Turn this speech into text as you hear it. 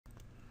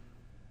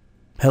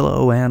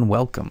Hello and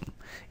welcome.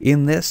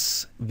 In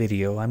this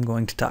video, I'm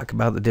going to talk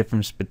about the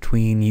difference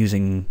between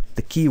using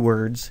the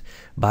keywords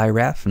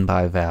ByRef and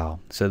ByVal.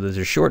 So those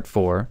are short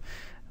for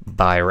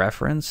by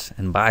reference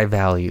and by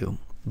value.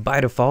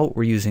 By default,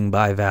 we're using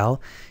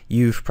ByVal.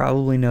 You've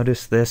probably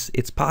noticed this.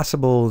 It's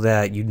possible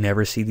that you'd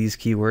never see these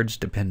keywords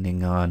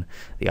depending on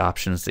the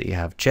options that you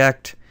have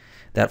checked.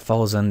 That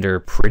falls under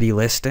pretty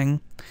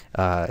listing.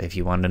 If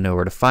you want to know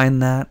where to find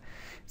that,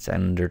 it's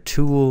under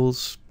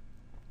tools,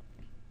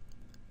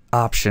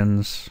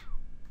 options,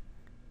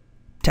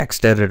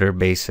 text editor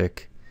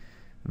basic,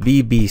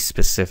 VB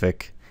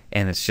specific,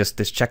 and it's just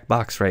this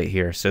checkbox right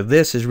here. So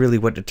this is really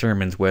what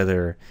determines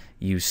whether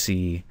you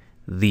see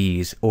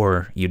these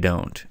or you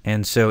don't.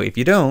 And so if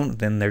you don't,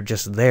 then they're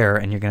just there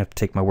and you're gonna have to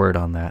take my word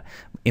on that.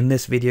 In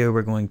this video,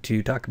 we're going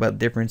to talk about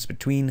the difference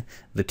between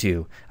the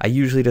two. I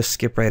usually just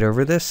skip right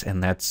over this,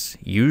 and that's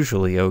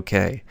usually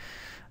okay.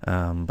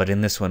 But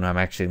in this one, I'm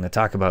actually going to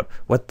talk about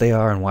what they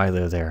are and why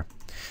they're there.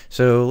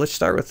 So let's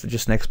start with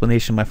just an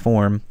explanation of my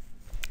form.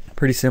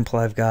 Pretty simple.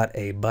 I've got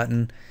a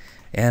button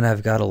and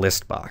I've got a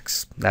list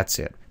box. That's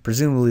it.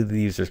 Presumably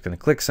the user's going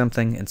to click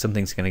something and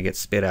something's going to get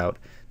spit out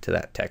to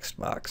that text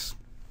box.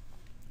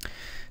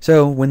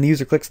 So when the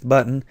user clicks the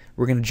button,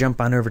 we're going to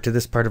jump on over to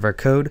this part of our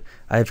code.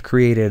 I've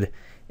created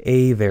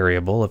a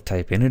variable of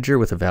type integer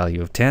with a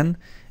value of 10.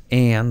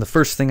 And the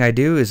first thing I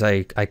do is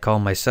I call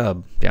my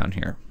sub down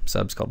here.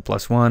 Sub's called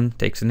 +1,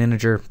 takes an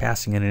integer,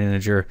 passing in an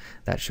integer.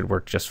 That should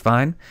work just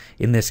fine.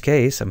 In this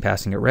case, I'm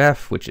passing it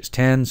ref, which is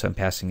 10, so I'm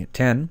passing it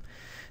 10.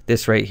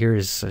 This right here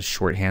is a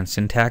shorthand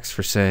syntax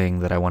for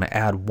saying that I want to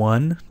add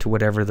 1 to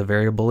whatever the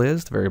variable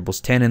is. The variable's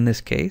 10 in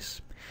this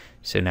case.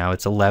 So now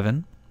it's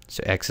 11.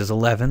 So x is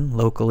 11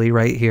 locally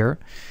right here.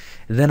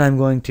 Then I'm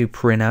going to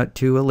print out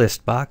to a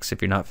list box.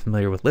 If you're not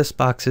familiar with list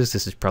boxes,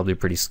 this is probably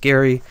pretty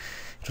scary.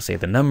 It'll say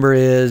the number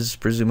is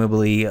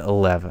presumably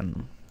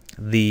 11.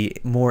 The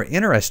more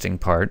interesting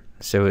part,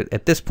 so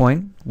at this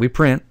point, we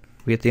print,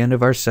 we at the end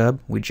of our sub,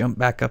 we jump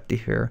back up to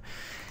here,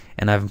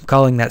 and I'm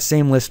calling that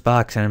same list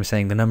box and I'm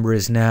saying the number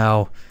is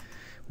now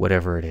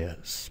whatever it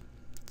is.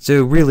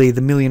 So really,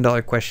 the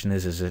million-dollar question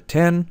is it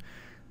 10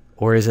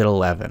 or is it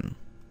 11?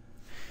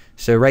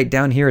 So right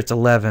down here, it's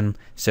 11,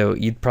 so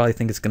you'd probably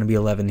think it's going to be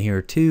 11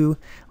 here too.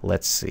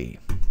 Let's see.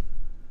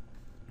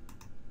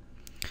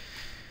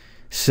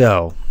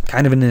 So,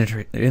 kind of an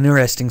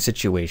interesting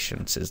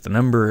situation. It says the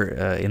number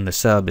in the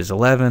sub is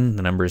 11,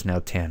 the number is now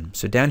 10.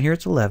 So down here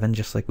it's 11,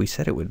 just like we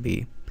said it would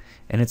be.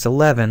 And it's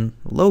 11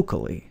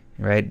 locally,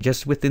 right?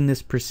 Just within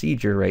this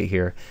procedure right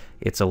here,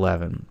 it's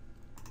 11.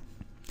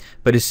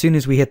 But as soon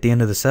as we hit the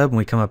end of the sub and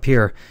we come up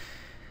here,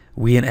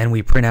 we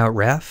print out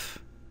ref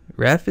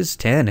is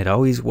 10. It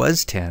always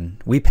was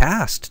 10. We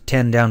passed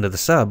 10 down to the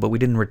sub, but we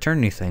didn't return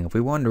anything. If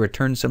we wanted to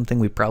return something,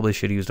 we probably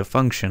should have used a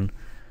function,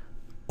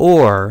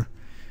 or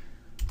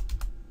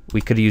we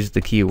could use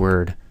the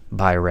keyword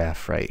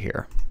ByRef right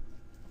here.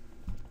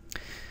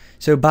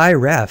 So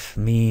ByRef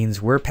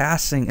means we're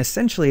passing,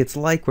 essentially it's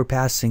like we're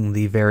passing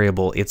the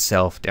variable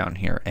itself down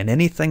here. And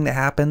anything that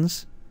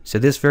happens, so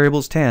this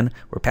variable's 10,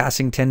 we're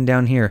passing 10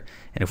 down here.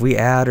 And if we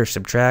add or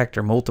subtract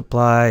or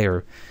multiply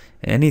or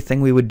anything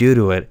we would do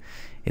to it,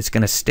 it's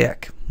going to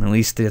stick. At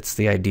least that's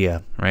the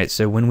idea, right?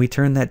 So when we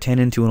turn that 10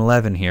 into an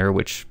 11 here,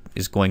 which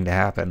is going to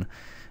happen,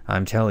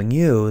 I'm telling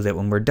you that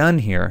when we're done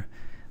here,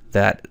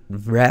 that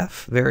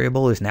ref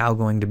variable is now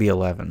going to be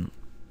 11.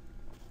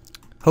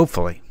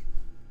 Hopefully.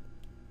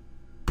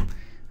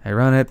 I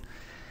run it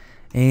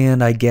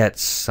and I get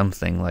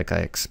something like I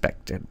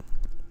expected.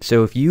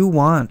 So if you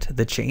want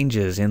the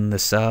changes in the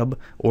sub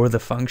or the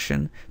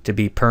function to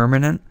be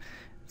permanent,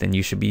 then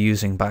you should be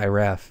using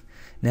ByRef.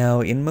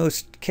 Now in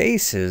most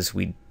cases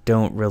we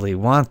don't really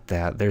want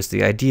that. There's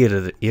the idea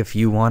that if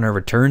you want to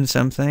return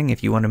something,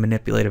 if you want to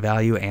manipulate a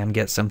value and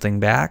get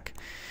something back,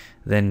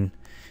 then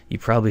you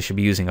probably should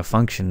be using a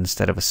function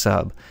instead of a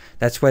sub.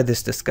 That's why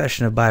this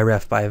discussion of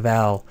ByRef,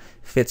 ByVal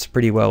fits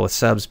pretty well with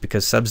subs,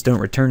 because subs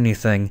don't return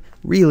anything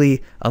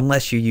really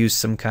unless you use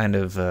some kind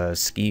of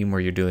scheme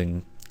where you're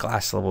doing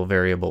class level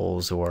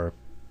variables or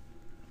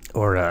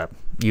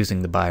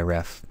using the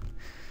ByRef.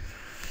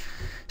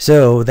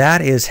 So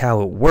that is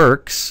how it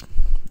works.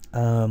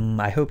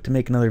 I hope to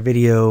make another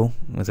video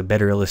with a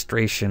better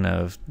illustration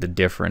of the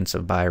difference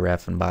of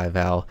ByRef and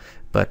ByVal,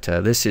 but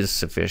this is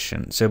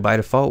sufficient. So by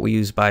default we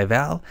use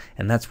ByVal,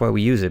 and that's why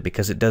we use it,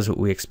 because it does what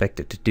we expect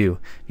it to do.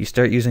 If you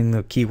start using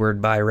the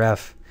keyword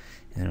ByRef,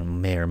 it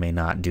may or may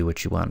not do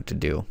what you want it to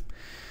do.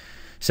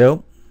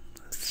 So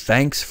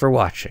thanks for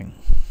watching.